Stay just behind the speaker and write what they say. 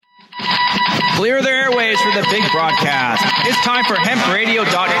clear the airwaves for the big broadcast. It's time for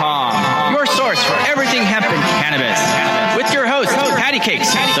HempRadio.com, your source for everything hemp and cannabis. With your host, Patty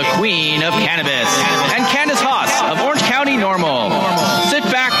Cakes, the queen of cannabis, and Candace Haas of Orange County Normal. Sit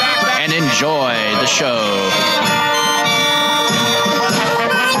back and enjoy the show.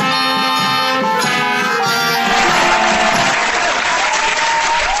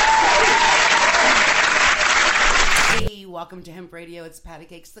 Welcome to Hemp Radio. It's Patty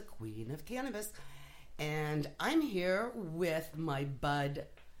Cakes, the queen of cannabis. And I'm here with my bud,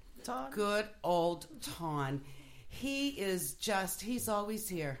 good old Ton. He's always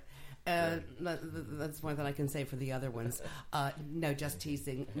here. That's more than I can say for the other ones. No, just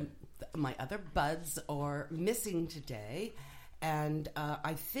teasing. My other buds are missing today. And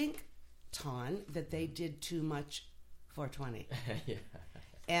I think, Ton, that they did too much 420. Yeah.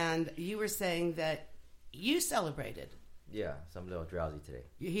 And you were saying that you celebrated. Yeah, so I'm a little drowsy today.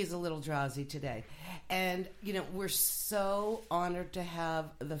 He's a little drowsy today. And, you know, we're so honored to have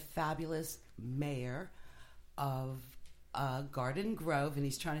the fabulous mayor of Garden Grove, and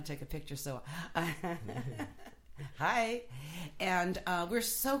he's trying to take a picture, so hi. And we're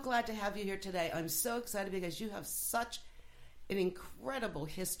so glad to have you here today. I'm so excited because you have such an incredible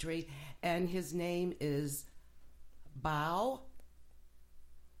history, and his name is Nguyen.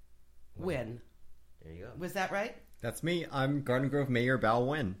 There you go. Was that right? That's me. I'm Garden Grove Mayor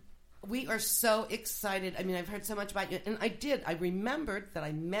Nguyen. We are so excited. I mean, I've heard so much about you. And I remembered that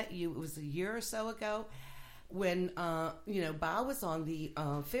I met you, it was a year or so ago, when, Bao was on the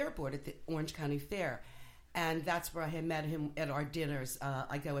fair board at the Orange County Fair. And that's where I had met him at our dinners.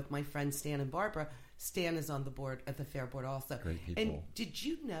 I go with my friends Stan and Barbara. Stan is on the board at the fair board also. Great people. And did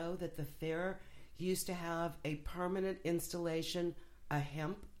you know that the fair used to have a permanent installation, a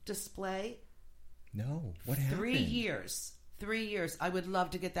hemp display? No. What happened? 3 years. 3 years. I would love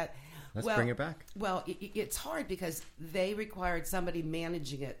to get that. Let's bring it back. Well, it's hard because they required somebody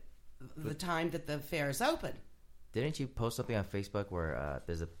managing it the time that the fair is open. Didn't you post something on Facebook where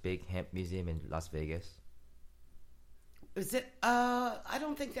there's a big hemp museum in Las Vegas? Is it? I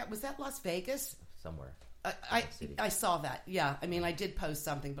don't think that was that Las Vegas. Somewhere. I saw that. Yeah. I mean, I did post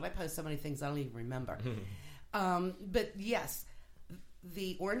something, but I post so many things I don't even remember. But yes.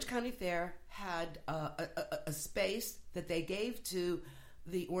 The Orange County Fair had a space that they gave to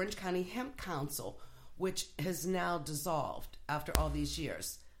the Orange County Hemp Council, which has now dissolved after all these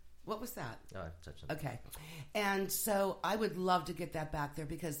years. What was that? Oh, I touched on it. Okay. And so I would love to get that back there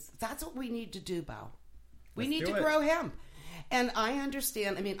because that's what we need to do, Bao. We need to grow hemp. And I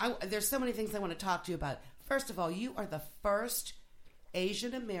understand. I mean, there's so many things I want to talk to you about. First of all, you are the first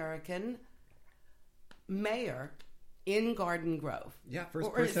Asian American mayor in Garden Grove. Yeah,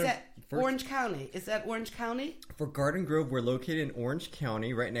 Is that Orange County? Is that Orange County? For Garden Grove, we're located in Orange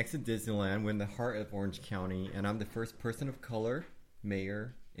County, right next to Disneyland. We're in the heart of Orange County, and I'm the first person of color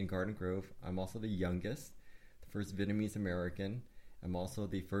mayor in Garden Grove. I'm also the youngest, the first Vietnamese American. I'm also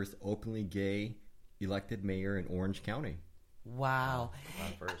the first openly gay elected mayor in Orange County. Wow.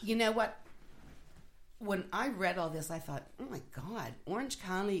 I'm first. You know what? When I read all this, I thought, oh my God, Orange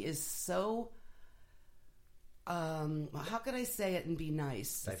County is so... how could I say it and be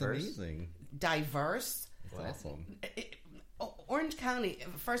nice? That's amazing. Diverse. That's awesome. Orange County,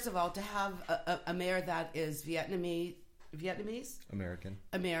 first of all, to have a mayor that is Vietnamese?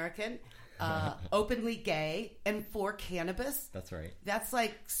 American, openly gay, and for cannabis. That's right. That's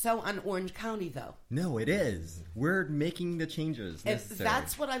like so un-Orange County, though. No, it is. We're making the changes necessary.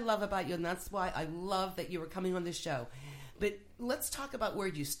 That's what I love about you, and that's why I love that you were coming on this show. But let's talk about where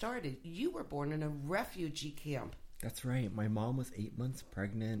you started. You were born in a refugee camp. That's right. My mom was 8 months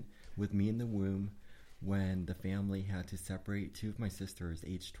pregnant with me in the womb when the family had to separate. Two of my sisters,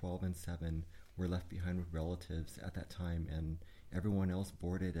 aged 12 and 7, were left behind with relatives at that time, and everyone else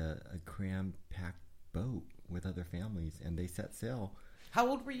boarded a cram-packed boat with other families, and they set sail. How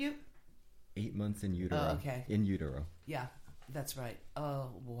old were you? 8 months in utero. Oh, okay. In utero. Yeah, that's right.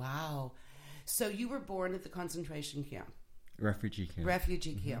 Oh, wow. So you were born at the concentration camp. Refugee camp.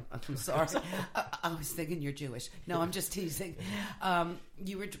 Refugee camp. I'm sorry. I was thinking you're Jewish. No, I'm just teasing.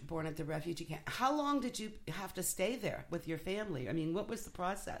 You were born at the refugee camp. How long did you have to stay there with your family? I mean, what was the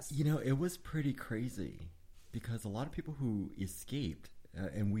process? You know, it was pretty crazy because a lot of people who escaped,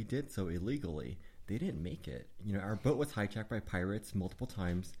 and we did so illegally, they didn't make it. You know, our boat was hijacked by pirates multiple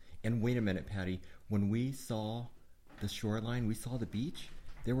times. And wait a minute, Patty. When we saw the shoreline, we saw the beach,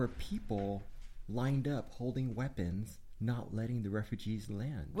 there were people lined up holding weapons, not letting the refugees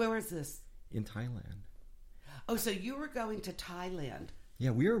land. Where was this? In Thailand. Oh, so you were going to Thailand. Yeah,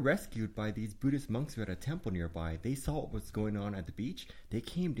 we were rescued by these Buddhist monks who had a temple nearby. They saw what was going on at the beach. They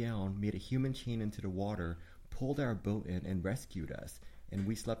came down, made a human chain into the water, pulled our boat in, and rescued us. And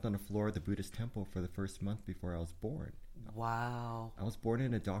we slept on the floor of the Buddhist temple for the first month before I was born. Wow. I was born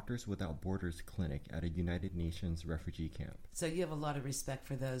in a Doctors Without Borders clinic at a United Nations refugee camp. So you have a lot of respect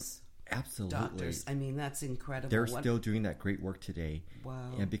for those Absolutely. doctors. I mean, that's incredible. They're still doing that great work today.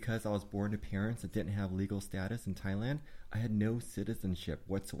 Wow. And because I was born to parents that didn't have legal status in Thailand, I had no citizenship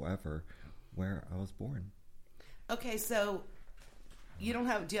whatsoever where I was born. Okay, so do you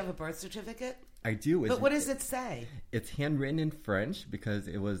have a birth certificate? I do. But what does it say? It's handwritten in French because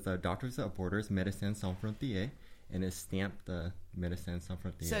it was the Doctors Without Borders, Médecins Sans Frontières, and it's stamped the Médecins Sans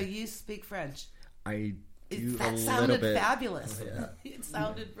Frontières. So you speak French? I do That a sounded little bit. fabulous. Yeah. It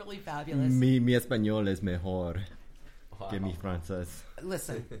sounded really fabulous. Mi español es mejor que mi francés.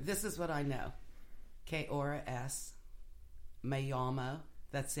 Listen, this is what I know. Que hora es? Me llamo.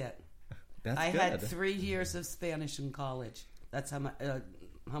 That's it. That's I good. had 3 years of Spanish in college. That's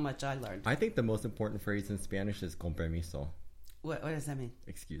how much I learned. I think the most important phrase in Spanish is con permiso. What does that mean?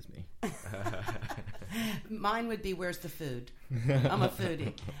 Excuse me. Mine would be, where's the food? I'm a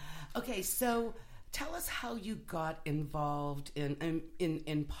foodie. Okay, so tell us how you got involved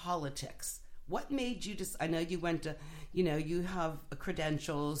in politics. What made you I know you went to, you have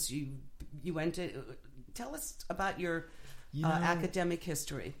credentials. You went to. Tell us about your academic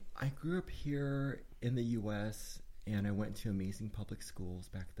history. I grew up here in the U.S. and I went to amazing public schools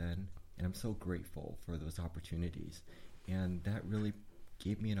back then, and I'm so grateful for those opportunities. And that really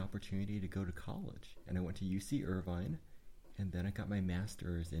gave me an opportunity to go to college. And I went to UC Irvine, and then I got my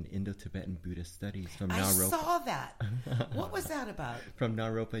master's in Indo-Tibetan Buddhist Studies from Naropa. I saw that. What was that about? From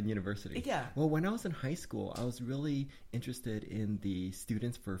Naropa University. Yeah. Well, when I was in high school, I was really interested in the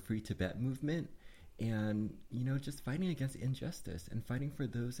Students for Free Tibet movement and, just fighting against injustice and fighting for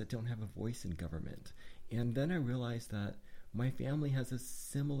those that don't have a voice in government. And then I realized that my family has a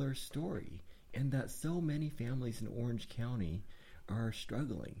similar story and that so many families in Orange County are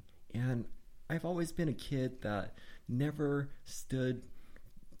struggling. And I've always been a kid that never stood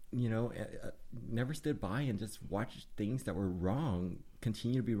by and just watched things that were wrong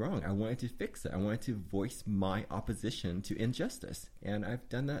continue to be wrong. I wanted to fix it. I wanted to voice my opposition to injustice. And I've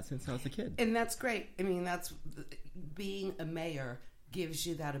done that since I was a kid. And that's great. I mean, being a mayor gives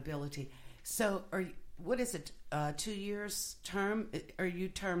you that ability. So what is it? 2 years term? Are you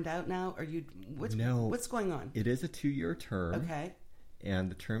termed out now? What's going on? It is a 2-year term. Okay.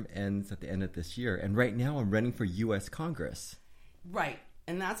 And the term ends at the end of this year. And right now I'm running for U.S. Congress. Right.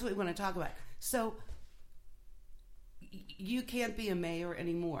 And that's what we want to talk about. So you can't be a mayor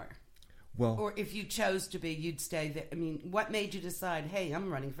anymore. Well, or if you chose to be, you'd stay there. I mean, what made you decide, hey,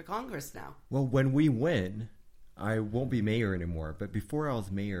 I'm running for Congress now? Well, when we win, I won't be mayor anymore. But before I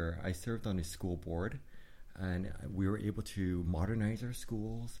was mayor, I served on a school board. And we were able to modernize our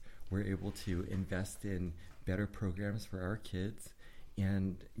schools. We were able to invest in better programs for our kids.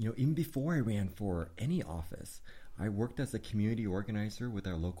 And, even before I ran for any office, I worked as a community organizer with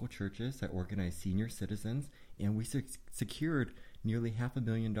our local churches that organized senior citizens, and we secured nearly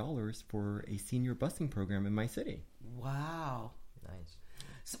 $500,000 for a senior busing program in my city. Wow. Nice.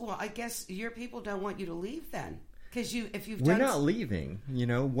 So, well, I guess your people don't want you to leave then. Because we're not leaving.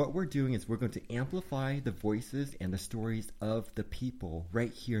 What we're doing is we're going to amplify the voices and the stories of the people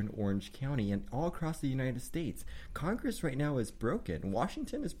right here in Orange County and all across the United States. Congress right now is broken.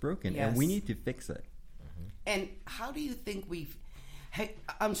 Washington is broken, yes. And we need to fix it. And how do you think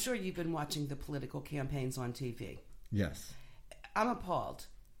I'm sure you've been watching the political campaigns on TV. Yes. I'm appalled.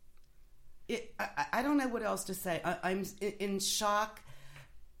 I don't know what else to say. I'm in shock.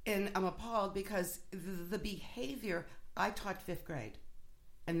 And I'm appalled because the behavior, I taught 5th grade,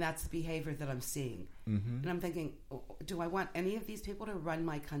 and that's the behavior that I'm seeing. Mm-hmm. And I'm thinking, do I want any of these people to run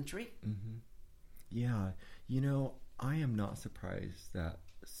my country? Mm-hmm. Yeah. I am not surprised that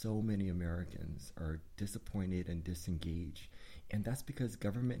so many Americans are disappointed and disengaged. And that's because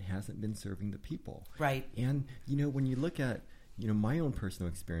government hasn't been serving the people. Right. And, when you look at, my own personal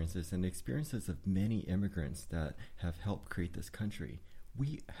experiences and the experiences of many immigrants that have helped create this country,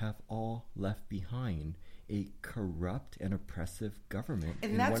 we have all left behind a corrupt and oppressive government.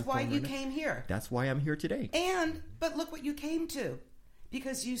 And that's why you came here. That's why I'm here today. But look what you came to.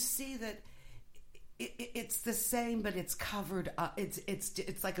 Because you see that it's the same, but it's covered up.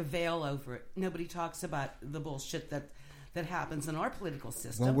 It's like a veil over it. Nobody talks about the bullshit that happens in our political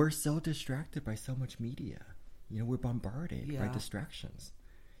system. Well, we're so distracted by so much media. We're bombarded by distractions.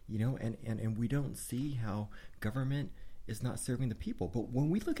 And we don't see how government is not serving the people. But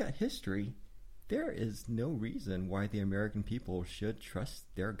when we look at history, there is no reason why the American people should trust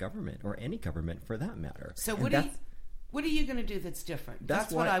their government, or any government for that matter. So what are you going to do that's different?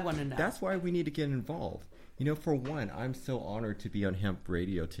 That's what I want to know. That's why we need to get involved. For one, I'm so honored to be on Hemp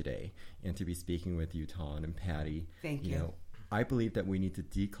Radio today and to be speaking with you, Ton and Patty. Thank you. I believe that we need to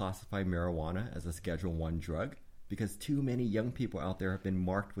declassify marijuana as a Schedule I drug because too many young people out there have been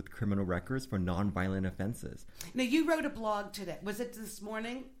marked with criminal records for nonviolent offenses. Now, you wrote a blog today. Was it this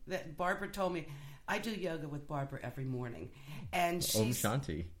morning that Barbara told me? I do yoga with Barbara every morning. And she's... Om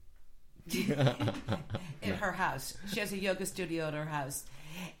Shanti. In her house. She has a yoga studio at her house.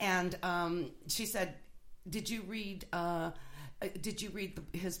 And she said, did you read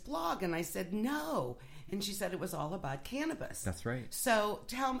his blog? And I said, no. And she said it was all about cannabis. That's right. So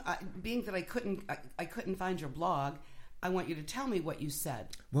tell me, being that I couldn't find your blog, I want you to tell me what you said.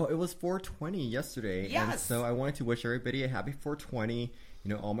 Well, it was 420 yesterday. Yes. And so I wanted to wish everybody a happy 420,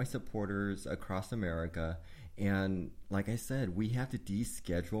 all my supporters across America. And like I said, we have to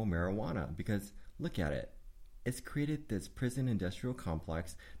deschedule marijuana because look at it. It's created this prison industrial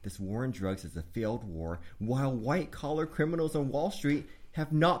complex. This war on drugs is a failed war, while white-collar criminals on Wall Street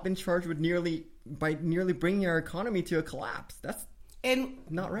have not been charged with nearly bringing our economy to a collapse. That's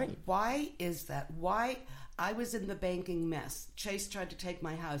not right. Why is that? Why? I was in the banking mess. Chase tried to take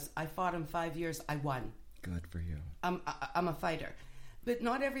my house. I fought him 5 years. I won. Good for you. I'm a fighter. But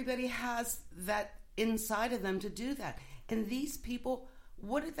not everybody has that inside of them to do that. And these people,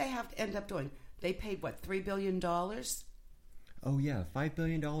 what did they have to end up doing? They paid, what, $3 billion? Oh, yeah, $5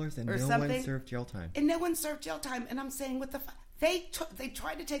 billion, and no one served jail time. And no one served jail time. And I'm saying, they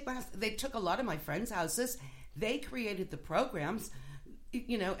tried to take my house. They took a lot of my friends' houses. They created the programs,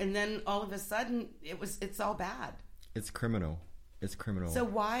 and then all of a sudden, it's all bad. It's criminal. It's criminal. So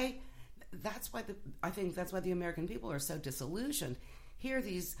why? I think that's why the American people are so disillusioned. Here,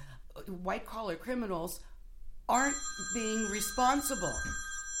 these white-collar criminals aren't being responsible.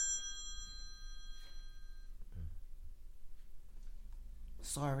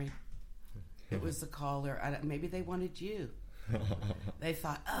 Sorry. It was the caller. Maybe they wanted you. They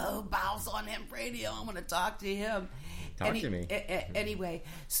thought, Bal's on Hemp Radio. I'm going to talk to him. Talk to me. Anyway,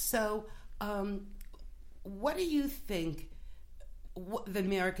 so what do you think the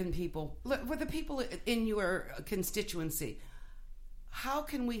American people, with the people in your constituency, how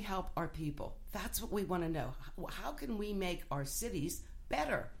can we help our people? That's what we want to know. How can we make our cities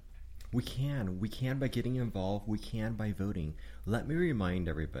better? We can. We can by getting involved. We can by voting. Let me remind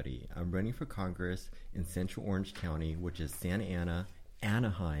everybody, I'm running for Congress in Central Orange County, which is Santa Ana,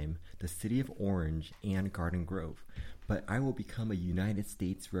 Anaheim, the city of Orange, and Garden Grove. But I will become a United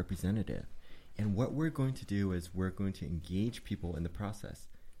States representative. And what we're going to do is we're going to engage people in the process.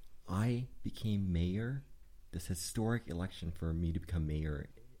 I became mayor, this historic election for me to become mayor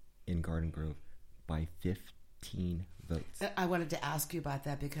in Garden Grove, by 15 votes. I wanted to ask you about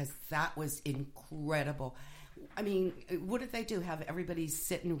that because that was incredible. I mean, what did they do? Have everybody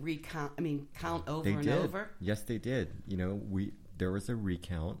sit and count over and over? Yes, they did. There was a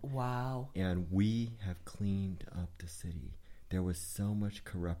recount. Wow. And we have cleaned up the city. There was so much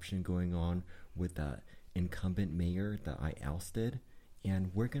corruption going on with the incumbent mayor that I ousted.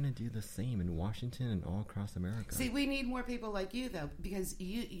 And we're going to do the same in Washington and all across America. See, we need more people like you, though, because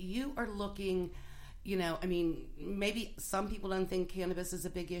you are looking... maybe some people don't think cannabis is a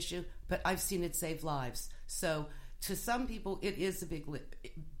big issue, but I've seen it save lives. So to some people, it is a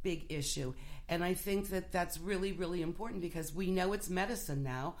big issue. And I think that that's really, really important because we know it's medicine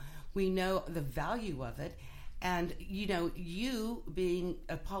now. We know the value of it. And, you being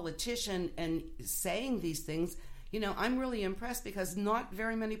a politician and saying these things, I'm really impressed because not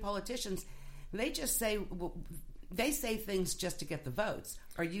very many politicians, they just say... They say things just to get the votes.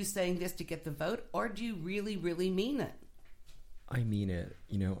 Are you saying this to get the vote, or do you really, really mean it? I mean it.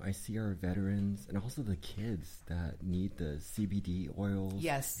 I see our veterans and also the kids that need the CBD oils.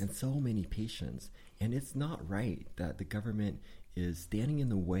 Yes. And so many patients. And it's not right that the government is standing in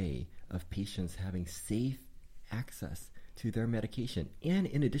the way of patients having safe access to their medication. And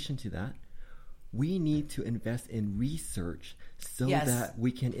in addition to that, we need to invest in research so that we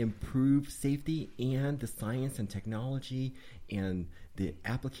can improve safety and the science and technology and the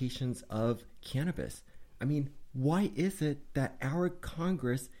applications of cannabis. I mean, why is it that our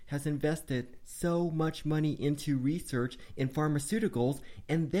Congress has invested so much money into research in pharmaceuticals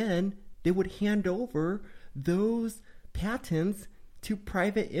and then they would hand over those patents to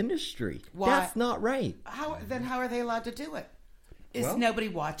private industry? Why? That's not right. How are they allowed to do it? Is nobody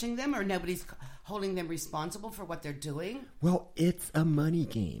watching them or nobody's holding them responsible for what they're doing? Well, it's a money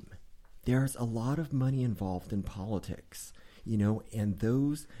game. There's a lot of money involved in politics. and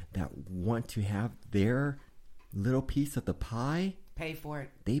those that want to have their little piece of the pie, pay for it.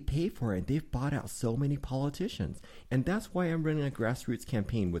 They pay for it. They've bought out so many politicians. And that's why I'm running a grassroots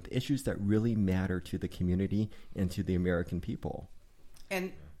campaign with issues that really matter to the community and to the American people.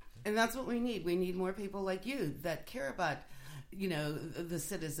 And that's what we need. We need more people like you that care about, the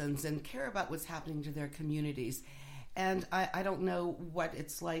citizens and care about what's happening to their communities. And I don't know what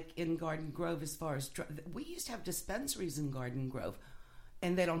it's like in Garden Grove as far as... We used to have dispensaries in Garden Grove,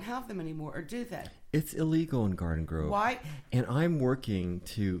 and they don't have them anymore, or do they? It's illegal in Garden Grove. Why? And I'm working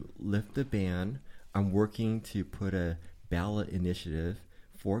to lift the ban. I'm working to put a ballot initiative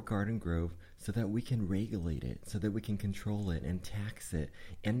for Garden Grove so that we can regulate it, so that we can control it and tax it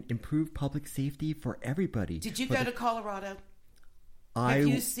and improve public safety for everybody. Did you go to Colorado? Have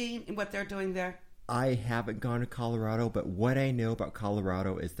you seen what they're doing there? I haven't gone to Colorado, but what I know about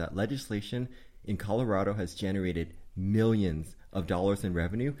Colorado is that legislation in Colorado has generated millions of dollars in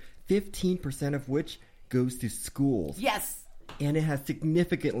revenue, 15% of which goes to schools. Yes. And it has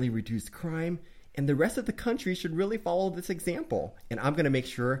significantly reduced crime, and the rest of the country should really follow this example. And I'm going to make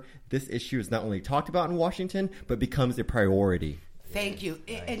sure this issue is not only talked about in Washington, but becomes a priority. Thank you.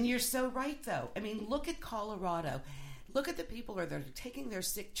 Nice. And you're so right, though. I mean, look at Colorado. Look at the people that are taking their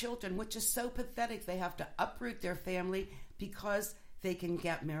sick children, which is so pathetic. They have to uproot their family because they can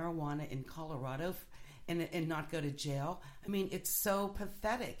get marijuana in Colorado and not go to jail. I mean, it's so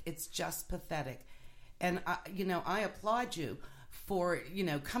pathetic. It's just pathetic. And, I applaud you for,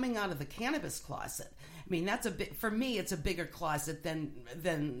 coming out of the cannabis closet. I mean, that's for me, it's a bigger closet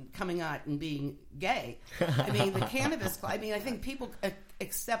than coming out and being gay. I mean, the cannabis, I think people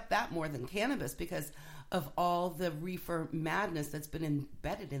accept that more than cannabis because of all the reefer madness that's been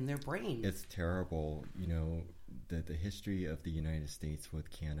embedded in their brain. It's terrible, the history of the United States with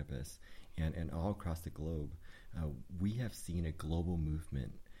cannabis and all across the globe. We have seen a global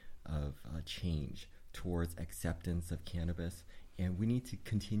movement of change towards acceptance of cannabis, and we need to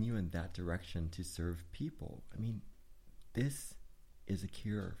continue in that direction to serve people. I mean, this is a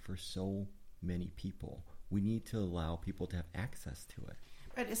cure for so many people. We need to allow people to have access to it.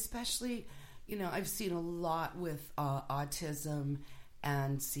 Right, especially... I've seen a lot with autism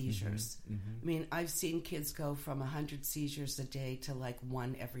and seizures. Mm-hmm. I mean, I've seen kids go from 100 seizures a day to like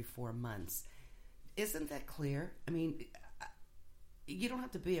one every 4 months. Isn't that clear? I mean, you don't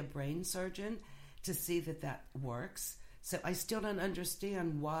have to be a brain surgeon to see that works. So I still don't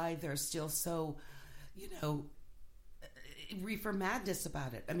understand why they're still so, reefer madness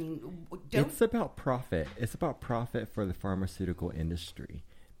about it. I mean, it's about profit. It's about profit for the pharmaceutical industry.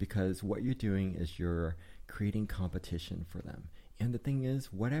 Because what you're doing is you're creating competition for them. And the thing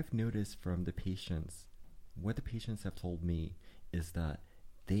is, what I've noticed from the patients, what the patients have told me is that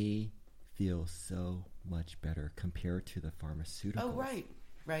they feel so much better compared to the pharmaceuticals. Oh, right.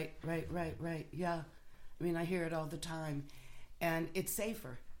 Yeah. I mean, I hear it all the time. And it's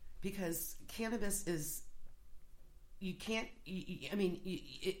safer because cannabis is, it's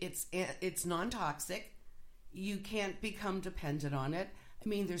non-toxic. You can't become dependent on it. I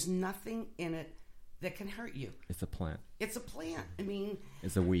mean, there's nothing in it that can hurt you. It's a plant. I mean...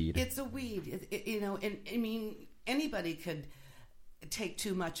 It's a weed. And I mean, anybody could take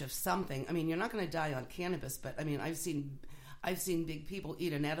too much of something. I mean, you're not going to die on cannabis, but I mean, I've seen big people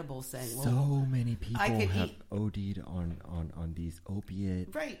eat an edible saying, well... So many people have OD'd on these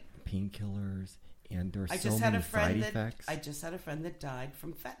opiate painkillers, and there are so many side effects. I just had a friend that died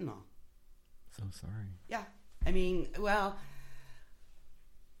from fentanyl. So sorry. Yeah. I mean, well...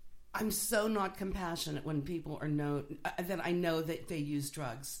 I'm so not compassionate when people are that I know that they use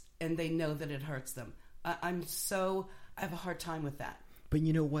drugs and they know that it hurts them. I have a hard time with that. But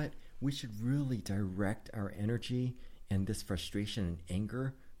you know what? We should really direct our energy and this frustration and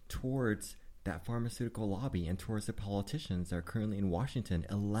anger towards that pharmaceutical lobby and towards the politicians that are currently in Washington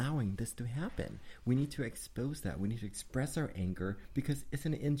allowing this to happen. We need to expose that. We need to express our anger because it's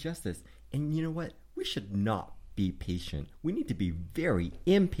an injustice. And you know what? We should not be patient. We need to be very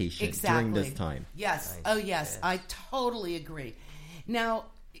impatient during this time. Yes. Nice. Oh, yes. I totally agree. Now,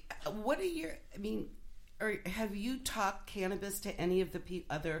 what are have you talked cannabis to any of the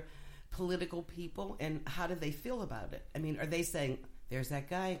other political people, and how do they feel about it? I mean, are they saying, there's that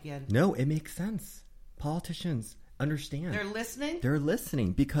guy again? No, it makes sense. Politicians understand. They're listening? They're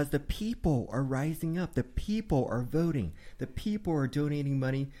listening because the people are rising up. The people are voting. The people are donating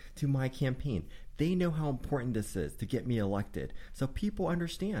money to my campaign. They know how important this is to get me elected. So people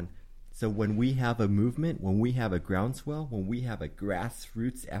understand. So when we have a movement, when we have a groundswell, when we have a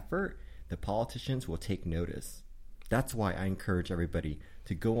grassroots effort, the politicians will take notice. That's why I encourage everybody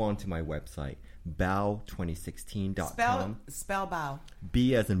to go on to my website, bow2016.com. Spell bow.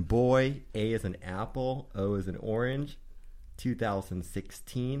 B as in boy, A as in apple, O as in orange,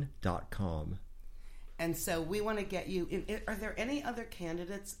 2016.com. And so we want to get you in. Are there any other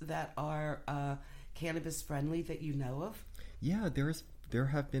candidates that are cannabis friendly that you know of? Yeah, there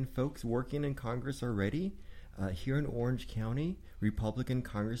have been folks working in Congress already. Here in Orange County, Republican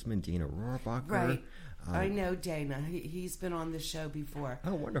Congressman Dana Rohrabacher. Right. I know Dana. He's been on the show before.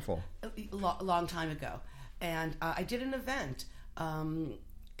 Oh, wonderful. A long time ago. And I did an event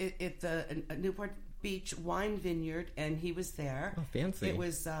at the Newport Beach Wine Vineyard, and he was there. Oh, fancy. It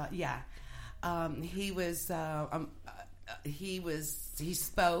was, he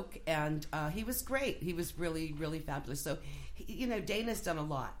spoke, and he was great. He was really, really fabulous. So, Dana's done a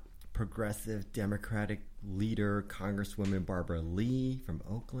lot. Progressive Democratic leader, Congresswoman Barbara Lee from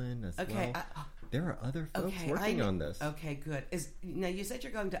Oakland as well. There are other folks working on this. Okay, good. Now, you said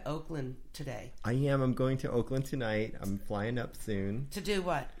you're going to Oakland today. I am. I'm going to Oakland tonight. I'm flying up soon. To do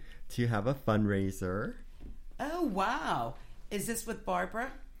what? To have a fundraiser. Oh, wow. Is this with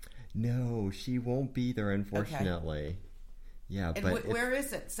Barbara? No, she won't be there, unfortunately. Okay. Yeah, and but where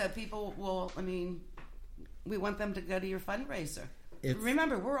is it? So people will, we want them to go to your fundraiser.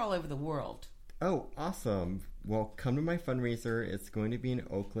 Remember, we're all over the world. Oh, awesome. Well, come to my fundraiser. It's going to be in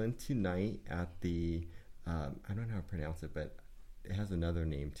Oakland tonight at the, I don't know how to pronounce it, but it has another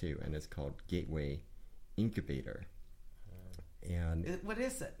name too, and it's called Gateway Incubator. And what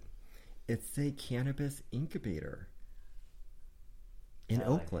is it? It's a cannabis incubator in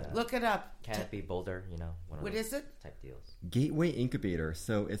Oakland. Like look it up. Canopy Boulder, what is it? Type deals. Gateway Incubator.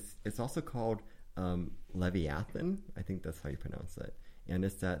 So it's also called Leviathan. I think that's how you pronounce it. And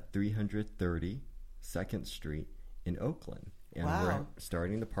it's at 330 2nd Street in Oakland. And we're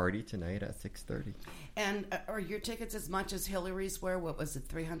starting the party tonight at 6:30. And are your tickets as much as Hillary's were? What was it,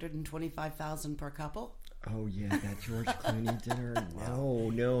 $325,000 per couple? Oh, yeah, that George Clooney dinner.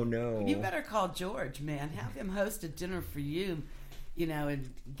 No. You better call George, man. Have him host a dinner for you,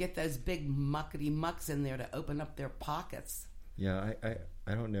 and get those big muckety mucks in there to open up their pockets. Yeah,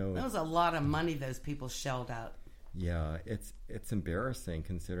 I don't know. That was a lot of money those people shelled out. Yeah, it's embarrassing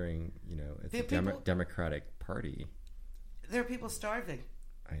considering, it's a Democratic Party. There are people starving.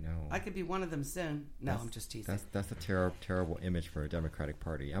 I know. I could be one of them soon. No, I'm just teasing. That's a terrible image for a Democratic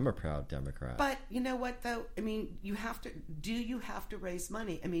Party. I'm a proud Democrat. But you know what, though? You have to raise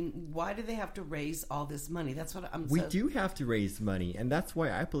money? Why do they have to raise all this money? That's what I'm We do have to raise money, and that's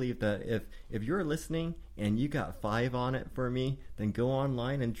why I believe that if you're listening and you got $5 on it for me, then go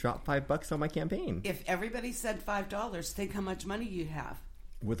online and drop $5 on my campaign. If everybody said $5, think how much money you have.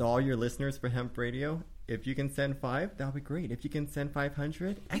 With all your listeners for Hemp Radio, if you can send $5, that'll be great. If you can send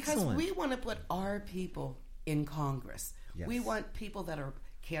 500, excellent. Because we want to put our people in Congress. Yes. We want people that are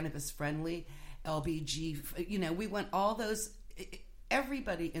cannabis friendly, LBG. We want all those,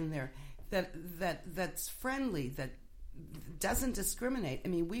 everybody in there that's friendly, that doesn't discriminate.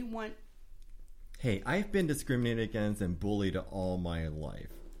 We want. Hey, I've been discriminated against and bullied all my life.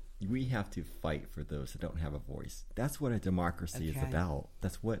 We have to fight for those that don't have a voice. That's what a democracy is about.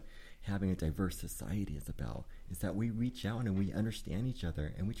 That's what having a diverse society is about, is that we reach out and we understand each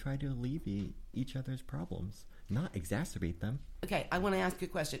other and we try to alleviate each other's problems, not exacerbate them. Okay, I want to ask you a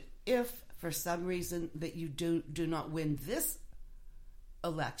question. If for some reason that you do not win this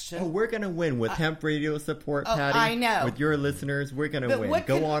election... Oh, we're going to win with Hemp Radio support, Patty. I know. With your listeners, we're going to win.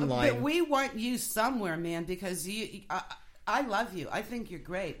 Go online. But we want you somewhere, man, because I love you. I think you're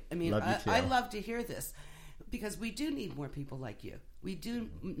great. Love you too. I love to hear this because we do need more people like you. We do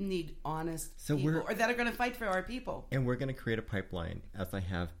need honest people that are going to fight for our people. And we're going to create a pipeline, as I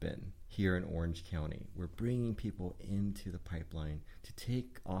have been here in Orange County. We're bringing people into the pipeline to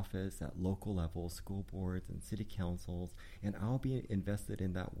take office at local levels, school boards and city councils. And I'll be invested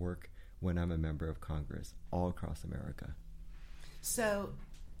in that work when I'm a member of Congress all across America. So,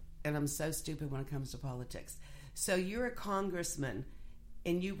 and I'm so stupid when it comes to politics. So you're a congressman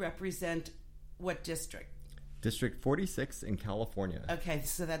and you represent what district? District 46 in California. Okay,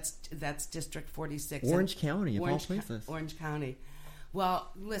 so that's District 46. Orange County, of all places. Orange County. Well,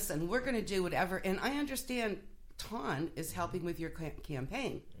 listen, we're going to do whatever. And I understand Ton is helping with your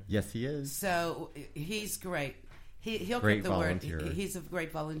campaign. Yes, he is. So he's great. He'll great get the volunteer. word. He's a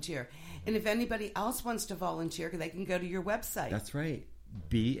great volunteer. And if anybody else wants to volunteer, they can go to your website. That's right.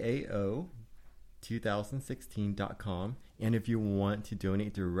 BAO2016.com. And if you want to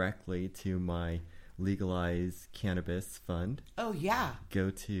donate directly to my Legalize Cannabis Fund. Oh, yeah. Go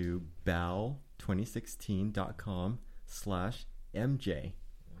to bow2016.com/MJ.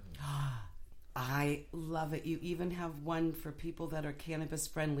 I love it. You even have one for people that are cannabis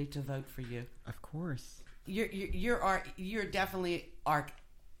friendly to vote for you. Of course. You're definitely our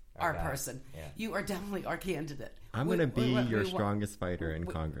guy. person. Yeah. You are definitely our candidate. I'm going to be your strongest fighter in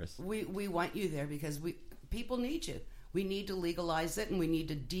Congress. We want you there because people need you. We need to legalize it, and we need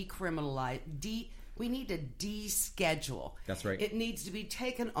to decriminalize. We need to deschedule. That's right. It needs to be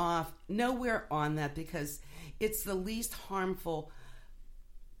taken off. Nowhere on that because it's the least harmful.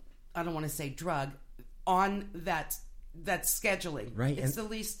 I don't want to say drug on that scheduling. Right. It's the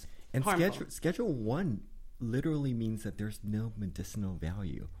least and harmful. Schedule 1 literally means that there's no medicinal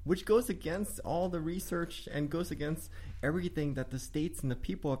value, which goes against all the research and goes against everything that the states and the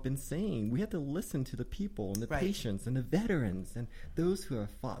people have been saying. We have to listen to the people and the patients and the veterans and those who have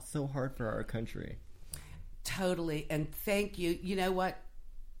fought so hard for our country. Totally. And thank you. You know what?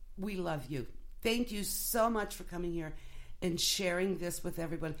 We love you. Thank you so much for coming here and sharing this with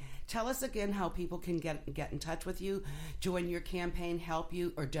everyone. Tell us again how people can get in touch with you, join your campaign, help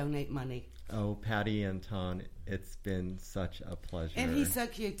you, or donate money. Oh, Patty and Ton, it's been such a pleasure. And he's so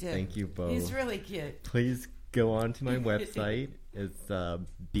cute, too. Thank you both. He's really cute. Please go on to my website. It's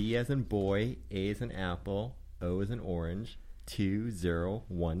B as in boy, A as in apple, O as in orange,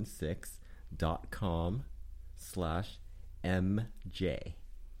 2016.com/MJ.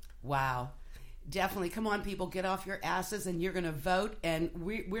 Wow. Definitely. Come on, people. Get off your asses, and you're going to vote, and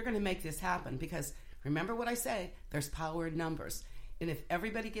we're going to make this happen because remember what I say, there's power in numbers. And if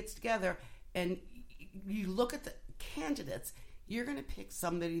everybody gets together and you look at the candidates, you're going to pick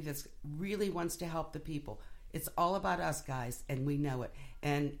somebody that really wants to help the people. It's all about us, guys, and we know it.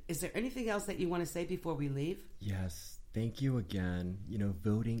 And is there anything else that you want to say before we leave? Yes. Thank you again. You know,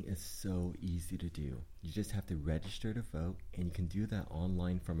 voting is so easy to do. You just have to register to vote, and you can do that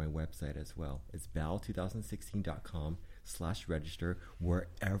online from my website as well. It's val2016.com/register.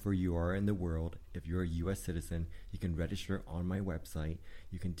 Wherever you are in the world, if you're a U.S. citizen, you can register on my website.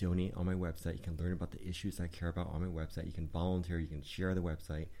 You can donate on my website. You can learn about the issues I care about on my website. You can volunteer. You can share the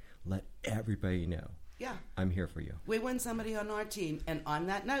website. Let everybody know. Yeah. I'm here for you. We want somebody on our team. And on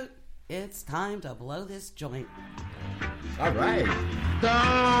that note, it's time to blow this joint. All right.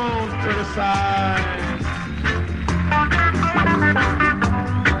 Don't criticize.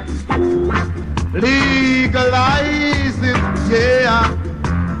 Legalize it, yeah,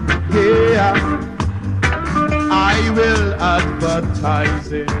 yeah. I will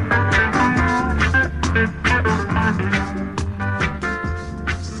advertise it.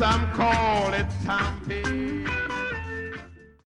 Some call